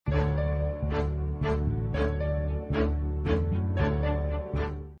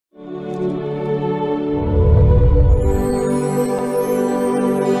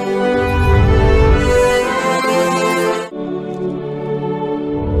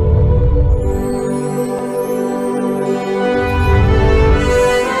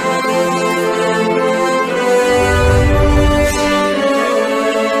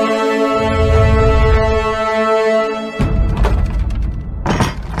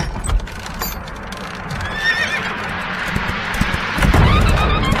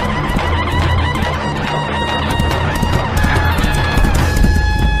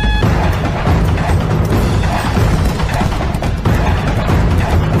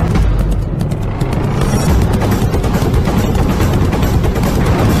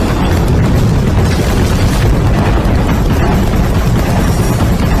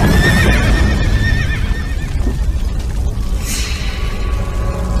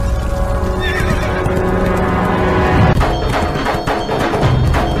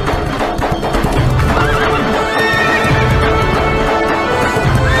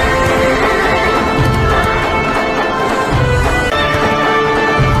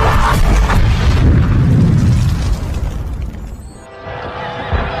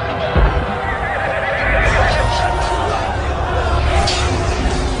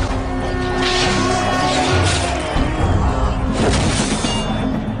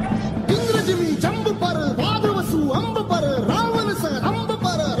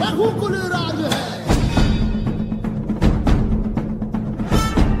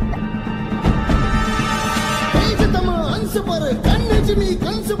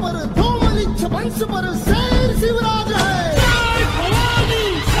हंस पर धूमलिच्छ वंश पर शेर शिवराज है।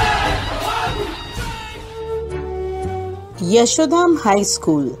 Yashodham High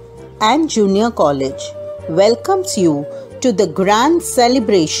School and Junior College welcomes you to the grand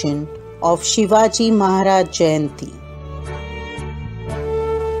celebration of Shivaji Maharaj Jayanti.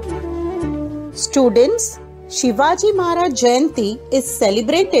 Students, Shivaji Maharaj Jayanti is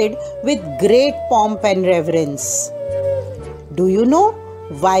celebrated with great pomp and reverence. Do you know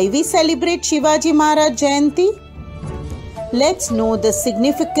why we celebrate Shivaji Maharaj Jayanti? Let's know the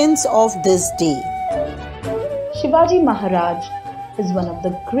significance of this day. Shivaji Maharaj is one of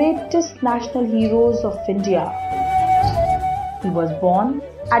the greatest national heroes of India. He was born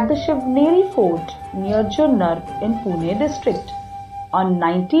at the Shivneri Fort near Junnar in Pune district on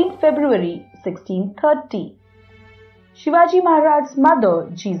 19 February 1630. Shivaji Maharaj's mother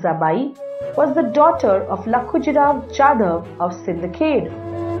Jizabai was the daughter of Lakhujirao Jadhav of Sindhkhed.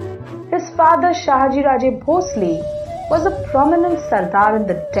 His father Shahaji Raje Bhosle was a prominent Sardar in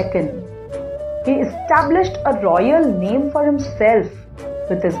the Deccan. He established a royal name for himself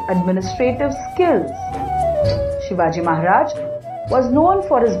with his administrative skills. Shivaji Maharaj was known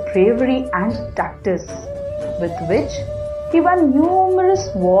for his bravery and tactics, with which he won numerous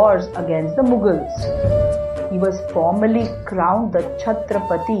wars against the Mughals. He was formally crowned the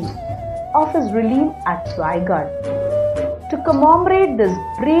Chhatrapati of his realm at Raigad. To commemorate this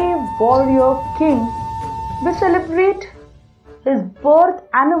brave warrior king, we celebrate his birth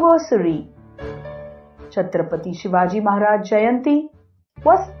anniversary. Chhatrapati Shivaji Maharaj Jayanti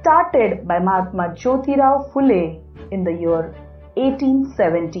was started by Mahatma Jyotirao Phule in the year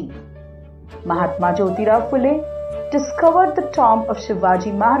 1870. Mahatma Jyotirao Phule discovered the tomb of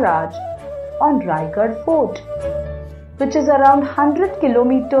Shivaji Maharaj on Raigad Fort, which is around 100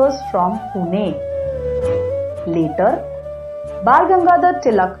 kilometers from Pune. Later, Bal Gangadhar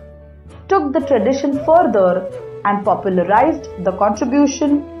Tilak took the tradition further and popularized the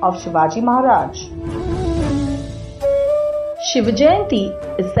contribution of Shivaji Maharaj. Shiva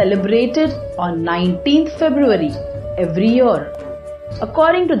Jayanti is celebrated on 19th February every year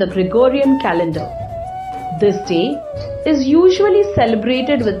according to the Gregorian calendar. This day is usually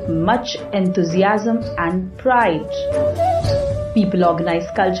celebrated with much enthusiasm and pride. People organize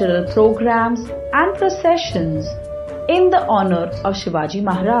cultural programs and processions in the honor of Shivaji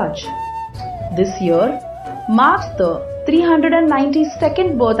Maharaj. This year marks the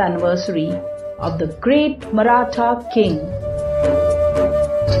 392nd birth anniversary of the great Maratha king.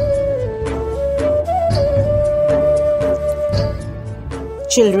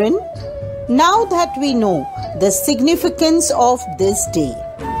 Children, now that we know the significance of this day,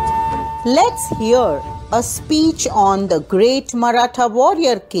 let's hear a speech on the great Maratha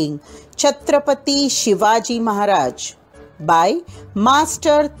warrior king Chhatrapati Shivaji Maharaj by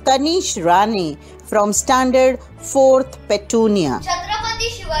Master Tanish Rane from Standard 4th Petunia. Chhatrapati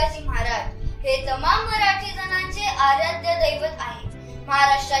Shivaji Maharaj हे तमाम मराठी जणांचे आराध्य दैवत आहे.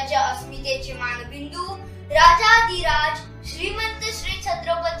 महाराष्ट्राच्या अस्मितेचे मानबिंदू राजाधिराज श्रीमंत श्री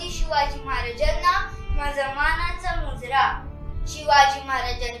छत्रपती शिवाजी महाराजांना माझा मानाचा मुजरा. शिवाजी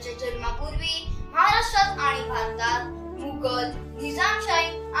महाराजांच्या जन्मापूर्वी महाराष्ट्रात आणि भारतात मुघल, निजामशाही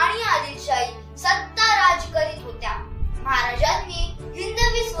आणि आदिलशाही सत्ता राज करीत होत्या. महाराजांनी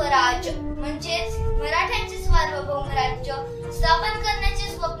हिंदवी स्वराज म्हणजेच मराठ्यांचे सार्वभौम राज्य स्थापन करण्याचे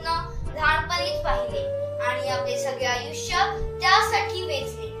स्वप्न लहानपणीच पाहिले आणि आपले सगळे आयुष्य त्यासाठी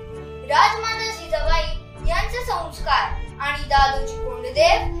वेचले. राजमाता जिजाबाई यांचे संस्कार आणि दादोजी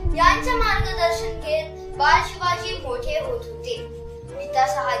कोंडदेव यांचे मार्गदर्शन घेत बाल शिवाजी मोठे होत होते. पिता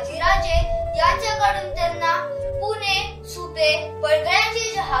शहाजीराजे यांच्याकडून त्यांना पुणे, सुपे,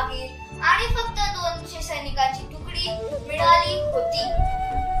 पडगळ्याची जहागीर आणि फक्त 200 सैनिकांची तुकडी मिळाली होती.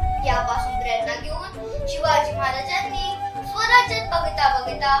 यापासून प्रेरणा घेऊन शिवाजी महाराजांनी स्वराज्यात बघता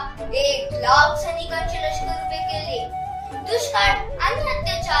बघता 1,00,000 सैनिकांचे लष्कर उभे केले. दुष्काळ आणि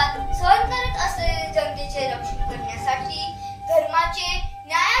अत्याचार सहन करत असलेले जनतेचे रक्षण करण्यासाठी धर्माचे,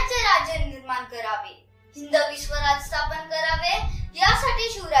 न्यायाचे राज्य निर्माण करावे, हिंदवी स्वराज स्थापन करावे, यासाठी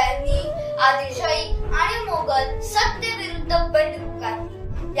शिवरायांनी आदिलशाही आणि मोगल सत्तेविरुद्ध बंड पुकारली.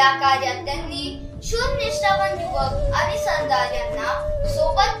 या कार्यात त्यांनी शूर निष्ठावान युवक आणि सरदार यांना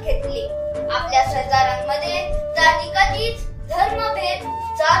सोबत घेतले. आपल्या सरदारांमध्ये त्यांनी कधीच धर्मभेद,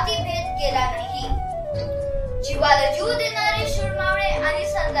 जातीभेद केला नाही. जीवाला जीव देणारे शूरमावळे आणि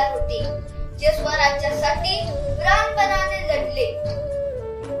सरदार होते, जे स्वराज्यासाठी प्राणपणाने लढले.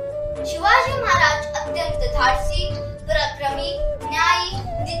 शिवाजी महाराज अत्यंत धाडसी, पराक्रमी, न्यायी,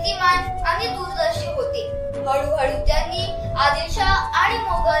 नीतिमान आणि दूरदर्शी होते. हळूहळू त्यांनी आदिलशाह आणि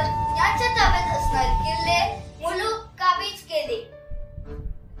मोगल यांच्या ताब्यात असणारे किल्ले, मुलूक काबीज केले.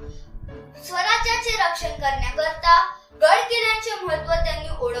 किल्ल्यांचे रक्षण करण्याकरता गड किल्ल्यांचे महत्त्व त्यांनी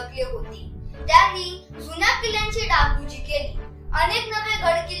ओळखले होते. त्यांनी जुन्या किल्ल्यांची डागडुजी केली, अनेक नवे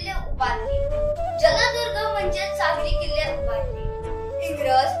गड किल्ले उभारले, जलदुर्ग म्हणजे सागरी किल्ले उभारले.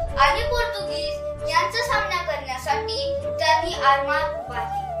 इंग्रज आणि पोर्तुगीज यांचा सामना करण्यासाठी त्यांनी आरमार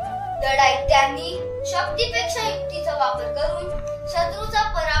उभारली. लढाईत त्यांनी शक्तीपेक्षा युक्तीचा वापर करून शत्रूचा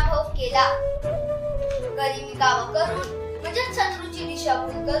पराभव केला. गरिबी कावं करून म्हणजे शत्रूची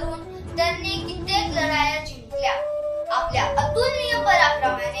दिशाभूल करून त्यांनी कित्येक लढाया जिंकल्या. आपल्या अतुलनीय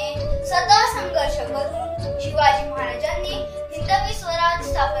पराक्रमाने सतत संघर्ष करून शिवाजी महाराजांनी हिंदवी स्वराज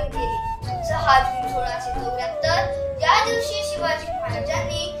स्थापन केले. 6 जून 1674 या दिवशी शिवाजी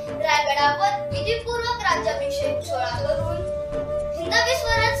महाराजांनी रायगडावर विधिपूर्वक राज्याभिषेक सोहळा करून हिंदवी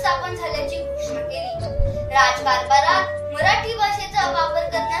स्वराज स्थापन झाल्याची घोषणा केली. राजकारभारात मराठी भाषेचा वापर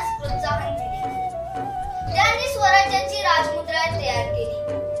करण्यास प्रोत्साहन दिले. त्यांनी स्वराज्याची राजमुद्रा तयार केली.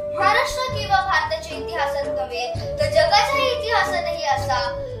 महाराष्ट्र किंवा भारताच्या इतिहासात नव्हे तर जगाच्या इतिहासातही असा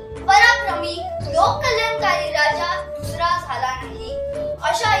पराक्रमी लोककल्याणकारी राजा दुसरा झाला नाही.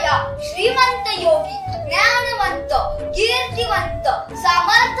 अशा या श्रीमंत योगी, ज्ञानवंत, कीर्तिवंत,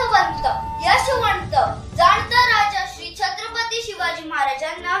 सामर्थ्यवंत, यशवंत, जाणता राजा श्री छत्रपती शिवाजी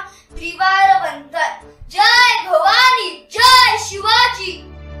महाराजांना त्रिवार वंदन. जय भवानी, जय Shivaji.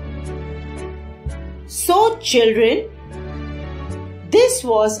 So children, this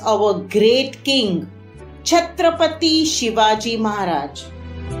was our great king, Chhatrapati Shivaji Maharaj.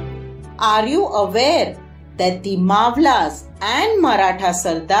 Are you aware that the Mavlas and Maratha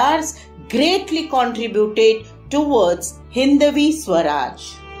Sardars greatly contributed towards Hindavi Swaraj?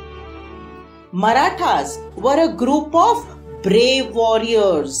 Marathas were a group of brave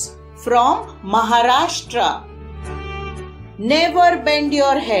warriors from Maharashtra. Never bend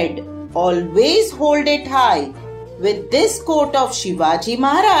your head, always hold it high. With this quote of Shivaji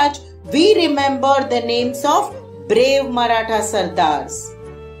Maharaj, we remember the names of brave Maratha Sardars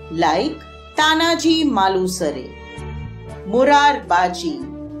like Tanaji Malusare, Murar Baji,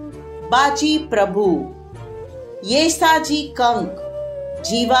 Baji Prabhu, Yesaji Kank,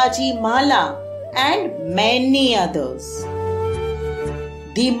 Jivaji Mala and many others.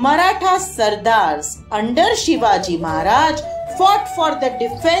 The Maratha Sardars under Shivaji Maharaj fought for the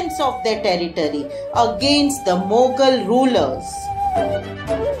defense of their territory against the Mughal rulers.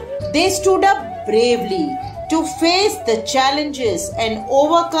 They stood up bravely to face the challenges and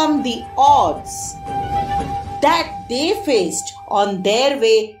overcome the odds that they faced on their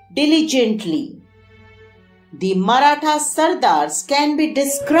way diligently. The Maratha Sardars can be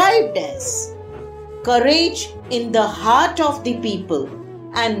described as courage in the heart of the people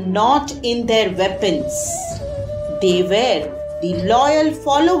and not in their weapons. They were the loyal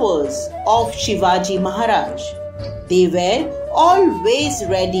followers of Shivaji Maharaj. They were always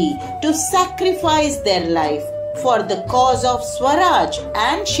ready to sacrifice their life for the cause of Swaraj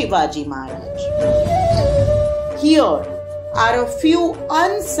and Shivaji Maharaj. Here are a few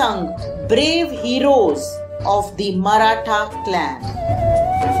unsung brave heroes of the Maratha clan.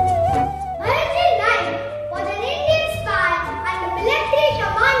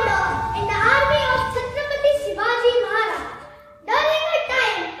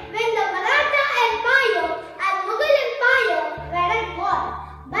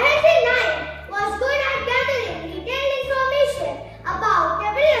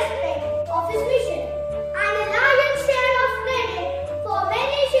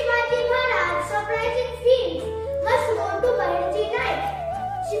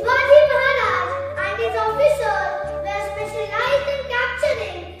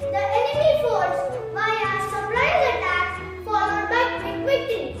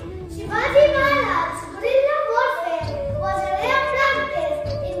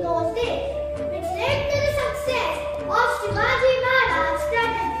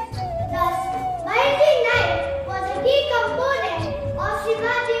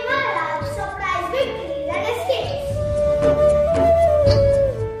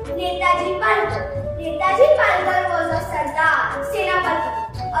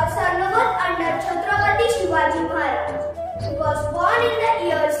 Chhatrapati Shivaji Maharaj. He was born in the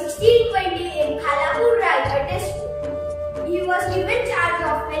year 1620 in Khalapur, Raigad district. He was given charge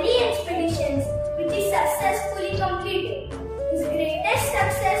of many expeditions which he successfully completed. His greatest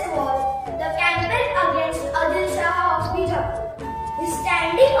success was the campaign against Adil Shah of Bijapur. His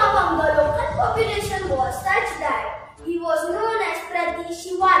standing among the local population was such that he was known as Prati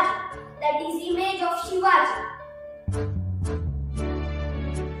Shivaji, that is, image of Shivaji.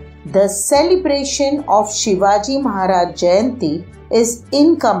 The celebration of Shivaji Maharaj Jayanti is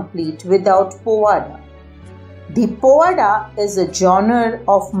incomplete without Povada. The povada is a genre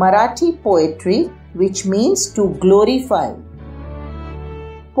of Marathi poetry which means to glorify.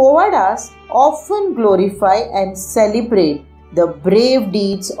 Povadas often glorify and celebrate the brave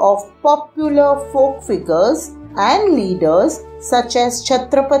deeds of popular folk figures and leaders such as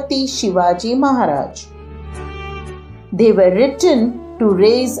Chhatrapati Shivaji Maharaj. They were written to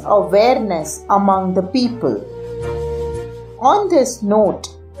raise awareness among the people. On this note,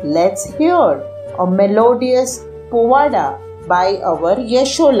 let's hear a melodious povada by our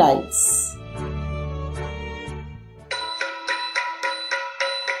Yasholites.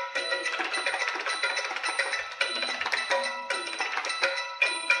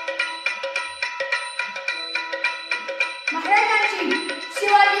 महाराजांची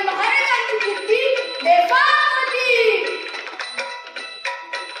शिवाजी महाराजांची कीर्ती बेफाम होती.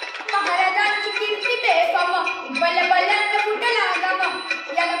 महाराजांची कीर्ती बेफाम बलबलांना फुटला गम.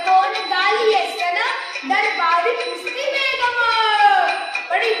 याला कोण गाली असताना दरबारी कुस्ती बेगम.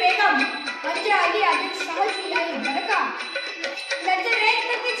 बडी बेगम म्हणजे आली आदिलशहाची आई बरं का. नजरेत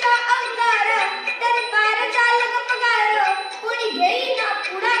तिच्या अंगार दरबार चालक पगार. कोणी घेईना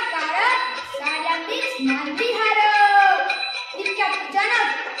पुढाकार साऱ्यांनीच मानली हार. इतक्या अचानक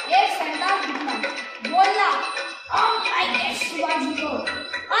एक सरदार दिसला. बोलला, "आओ काय शिवाजी को."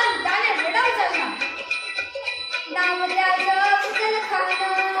 आणि त्याने वेडाव चालला. नाव त्याचं अफजल खान.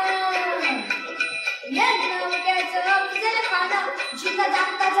 या नाव त्याचं अफजल खान. जिला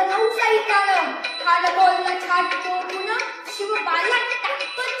जागताचं नवसाई कान. खान बोलला छाट तोडून. शिवबाला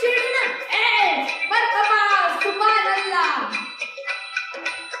टाकतो चिडून. मरहबा सुभानअल्लाह.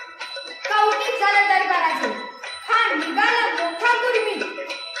 कौतिक झालं दरबाराचं. खान निघाला मोठा गुरमी.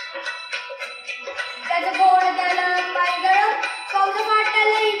 त्याचं गोड त्याला पायगळ. कौल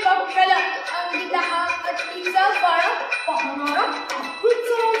वाटायलाही बघलं. अंगी 10 हत्तीचं फळ. पाहणारा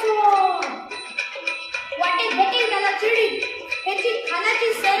वाटेत भेटेल त्याला चिडी. ह्याची खानाची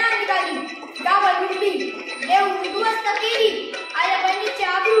सेना निघाली. गावं लुटली. देव उद्ध्वस्त केली. आया बहिणीची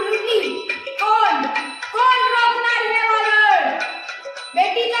आबरू लुटली. कोण कोण रोखणार हे वादळ.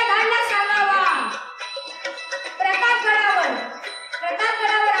 बेटीचा धाडला सांगावा.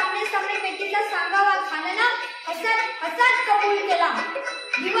 प्रतापगडावर आमने सामने बेटीचा सांगावा. खानानं हसत हसत कबूल केला.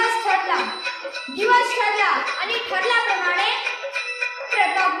 दिवस ठरला आणि ठरल्याप्रमाणे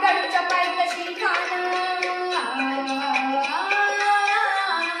प्रतापगडच्या पायथ्याशी खान.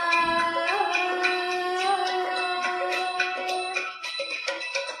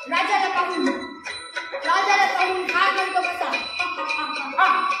 राजाला पाहून खान म्हणतो कसा,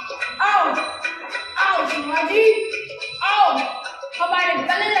 आओ आओ शिवाजी आओ, हमारे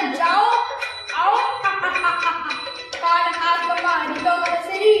गले लग जाओ आओ. कान हाथ मारी दो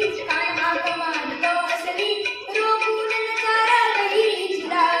असली. कान हाथ मारी दो असली. रोकून नजारा नहीं.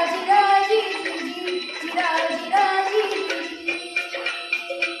 जिरा जिरा जी जी जिरा जिरा जी.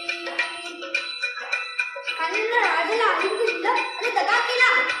 खानानं राजाला ऐकून दिलं आणि दगा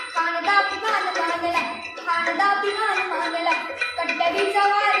केला. खानदा अभिमान मानला. कट्टरीचा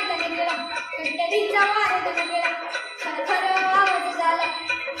वार त्याने केला. खरखर आवाज झाला.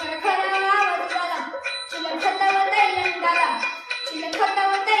 चिलखतवतई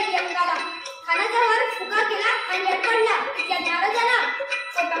अंगाला. खानाचा वार फुका केला आणि लटपडला. या नाराजाला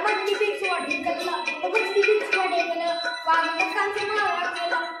पोटामध्ये बीच वाढलं. वाघनखांचं मारा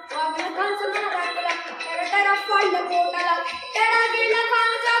केला. टरा पडलं पोटाला. टरा गेला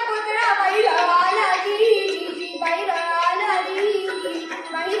खानचा कोतरा. बाहेर आला जी.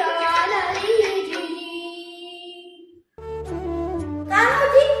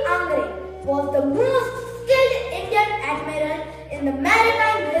 Kanhoji Angre was the most skilled Indian admiral in the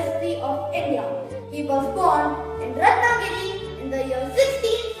maritime history of India. He was born in Ratnagiri in the year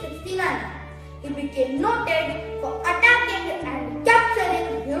 1669. He became noted for attacking and capturing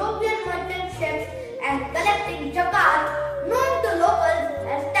European merchant ships and collecting zakat known to locals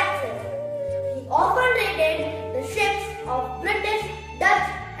as taxes. He often raided the ships of British, Dutch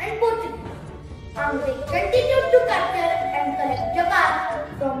and Portuguese. Angre continued to capture and collect zakat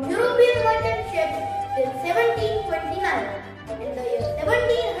from European merchant ships till 1729. In the year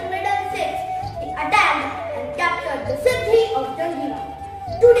 1706, he attacked and captured the city of Janjira.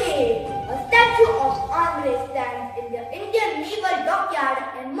 Today, a statue of Angre stands in the Indian Naval Dockyard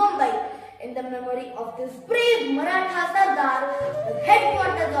in Mumbai in the memory of this brave Maratha Sardar. The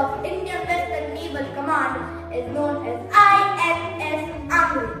headquarters of Indian Western Naval Command is known as INS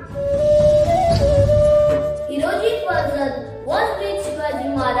Angre. Hiroji person was with Shivaji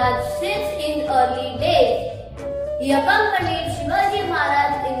Maharaj since his early days. He accompanied Shivaji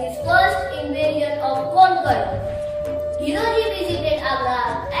Maharaj in his first invasion of Konkan. Hiroji visited Agra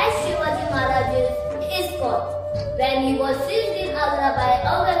as Shivaji Maharaj's escort. When he was seized in Agra by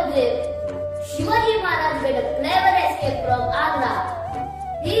Aurangzeb, Shivaji Maharaj made a clever escape from Agra.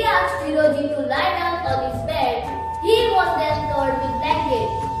 He asked Firozi to lie down on his bed. He was then covered with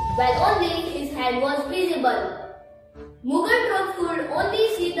blankets, while only his hand was visible. Mughal troops could only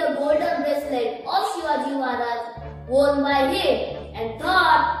see the golden bracelet of Shivaji Maharaj worn by him and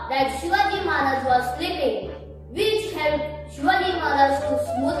thought that Shivaji Maharaj was sleeping, which helped Shivaji Maharaj to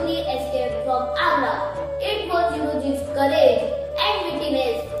smoothly escape from Agra. It was Firozi's courage and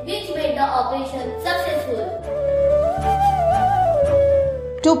wittiness which made the operation successful.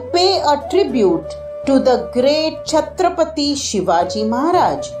 To pay a tribute to the great Chhatrapati Shivaji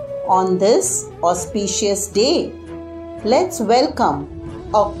Maharaj on this auspicious day, let's welcome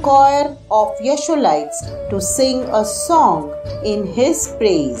a choir of Yasholites to sing a song in his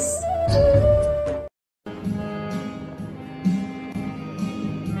praise.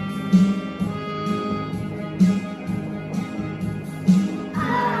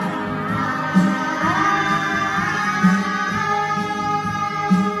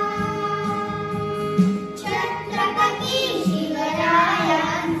 Chhatrapati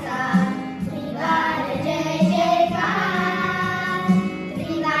शिवरायांचा त्रिवार जय जयकार,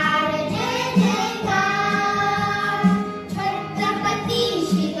 त्रिवार जय जयकार. छत्रपती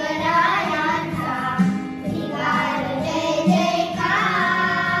शिवरायांचा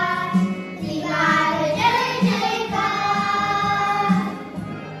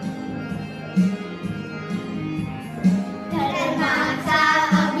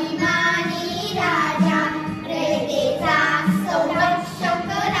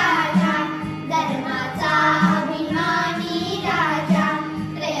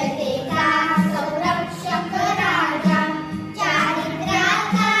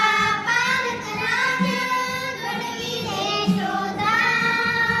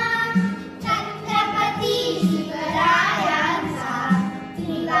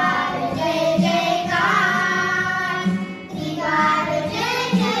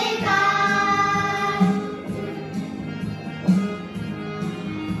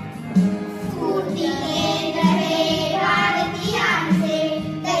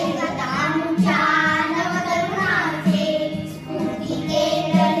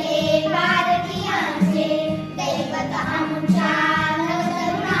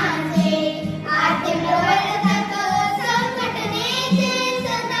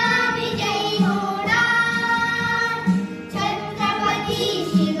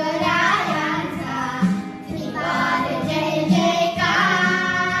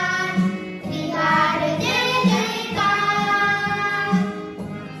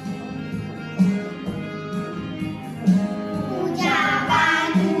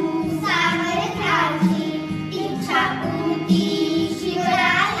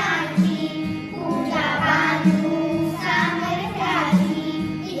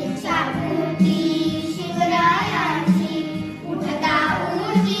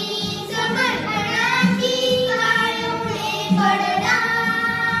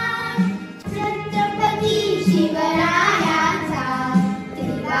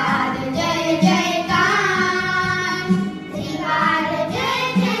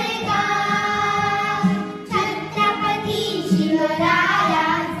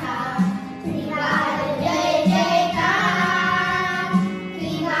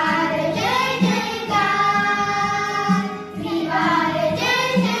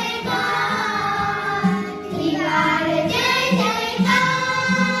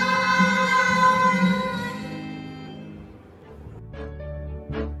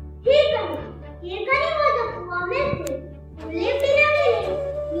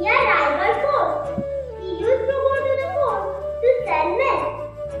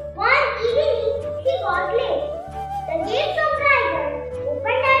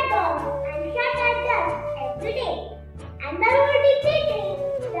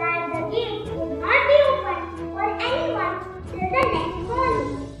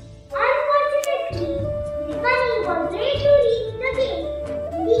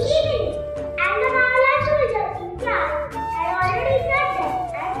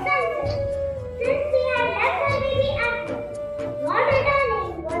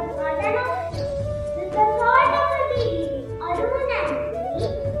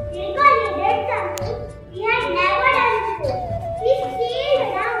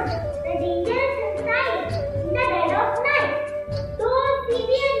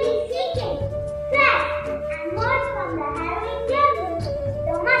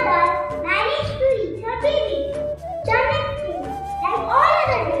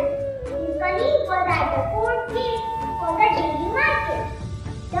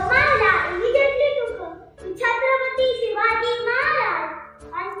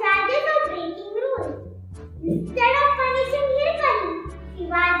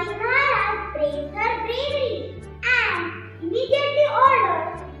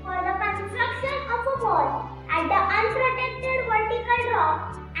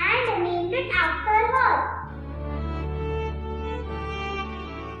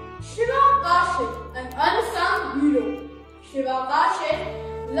unsung hero. Shivaji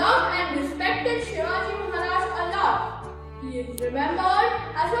loved and respected Shivaji Maharaj a lot. He is remembered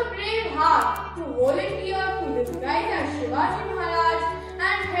as a brave heart who volunteered to disguise as Shivaji Maharaj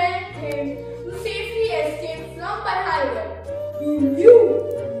and helped him to safely escape from Maratha. He knew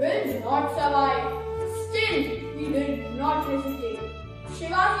he will not survive. Still, he did not hesitate.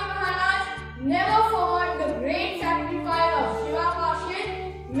 Shivaji Maharaj never forgot the great sacrifice of Shivaji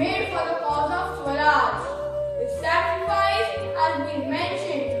made for the cause of Swaraj. His sacrifice has been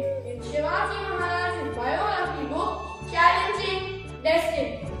mentioned in Shivaji Maharaj's biography book, Challenging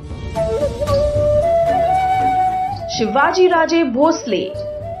Destiny. Shivaji Raje Bhosle,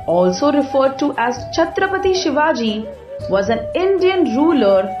 also referred to as Chhatrapati Shivaji, was an Indian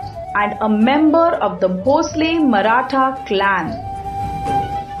ruler and a member of the Bhosle Maratha clan.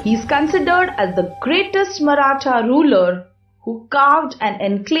 He is considered as the greatest Maratha ruler who carved an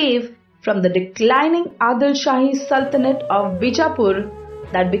enclave from the declining Adil Shahi Sultanate of Bijapur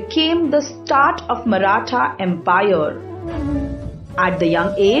that became the start of Maratha Empire. At the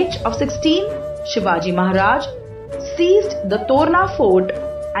young age of 16, Shivaji Maharaj seized the Torna fort,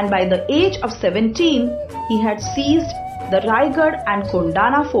 and by the age of 17, he had seized the Raigad and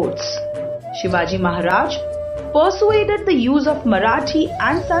Kondana forts. Shivaji Maharaj persuaded the use of Marathi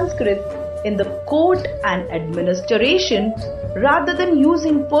and Sanskrit in the court and administration rather than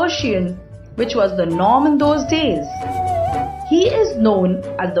using Persian, which was the norm in those days. He is known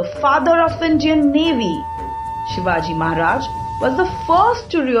as the father of Indian Navy. Shivaji Maharaj was the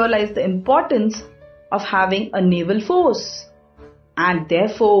first to realize the importance of having a naval force, and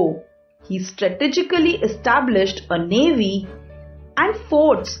therefore he strategically established a navy and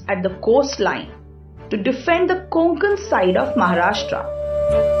forts at the coastline to defend the Konkan side of Maharashtra.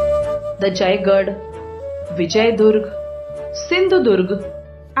 The Jaigarh, Vijayadurg, Sindhudurg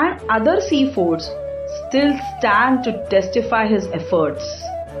and other sea forts still stand to testify his efforts.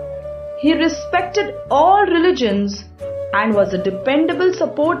 He respected all religions and was a dependable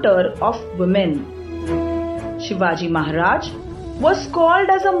supporter of women. Shivaji Maharaj was called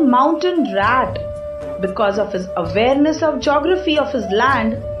as a mountain rat because of his awareness of geography of his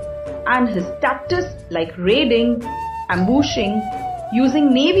land and his tactics like raiding, ambushing,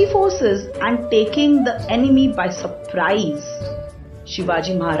 using navy forces and taking the enemy by surprise.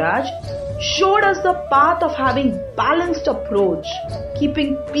 Shivaji Maharaj showed us the path of having balanced approach,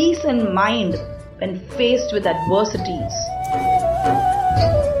 keeping peace in mind when faced with adversities.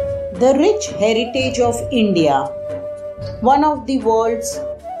 The rich heritage of India, one of the world's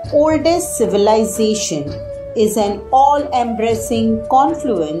oldest civilization, is an all-embracing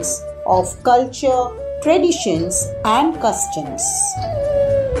confluence of culture, traditions and customs.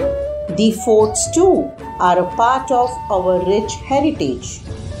 The forts too are a part of our rich heritage.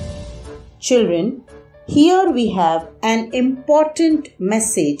 Children, here we have an important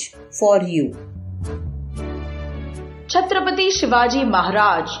message for you. Chhatrapati Shivaji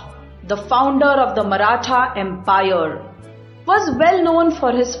Maharaj, the founder of the Maratha Empire, was well known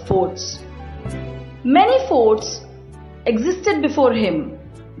for his forts. Many forts existed before him,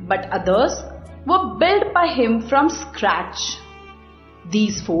 but others were built by him from scratch.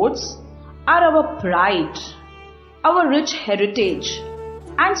 These forts are our pride, our rich heritage,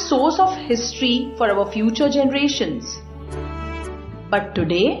 and source of history for our future generations. But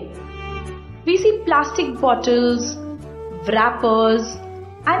today, we see plastic bottles, wrappers,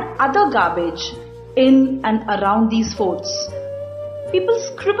 and other garbage in and around these forts. People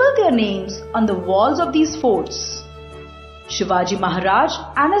scribble their names on the walls of these forts. Shivaji Maharaj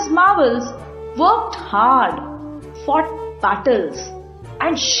and his marvels worked hard, fought battles,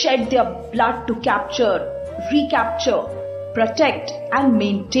 and shed their blood to capture, recapture, protect, and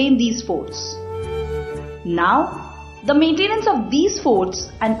maintain these forts. Now, the maintenance of these forts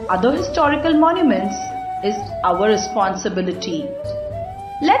and other historical monuments is our responsibility.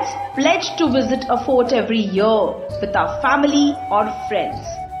 Let's pledge to visit a fort every year with our family or friends.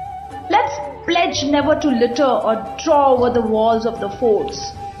 Let's pledge never to litter or draw over the walls of the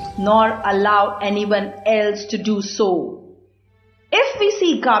forts, nor allow anyone else to do so. If we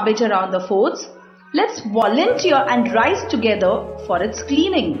see garbage around the forts, let's volunteer and rise together for its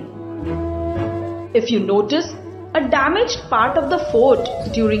cleaning. If you notice a damaged part of the fort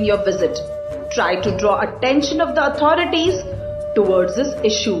during your visit, try to draw attention of the authorities towards this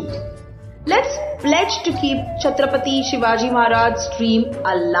issue. Let's pledge to keep Chhatrapati Shivaji Maharaj's dream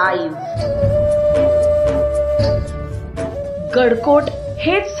alive. गडकोट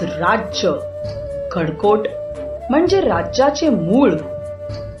हेच राज्य. गडकोट म्हणजे राज्याचे मूळ.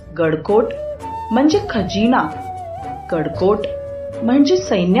 गडकोट म्हणजे खजिना. गडकोट म्हणजे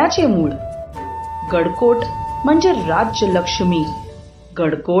सैन्याचे मूळ. गडकोट म्हणजे राज्यलक्ष्मी,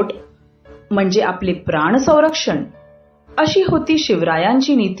 गडकोट म्हणजे आपले प्राण संरक्षण, अशी होती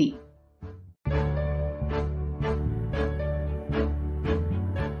शिवरायांची नीती.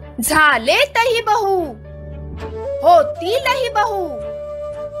 झालेतही बहु, होतीलही बहु,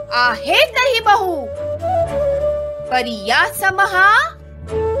 आहेतही बहु, परी या समहा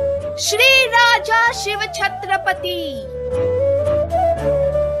श्री राजा शिव छत्रपती.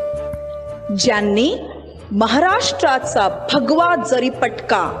 ज्यांनी महाराष्ट्राचा भगवा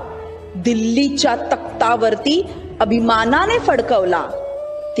जरीपटका दिल्लीच्या तख्तावरती अभिमानाने फडकवला,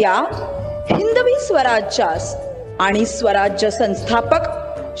 त्या हिंदवी स्वराज्यास आणि स्वराज्य संस्थापक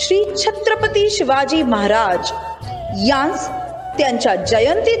श्री छत्रपती शिवाजी महाराज यांस त्यांच्या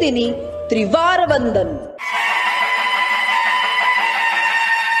जयंती दिनी त्रिवार वंदन.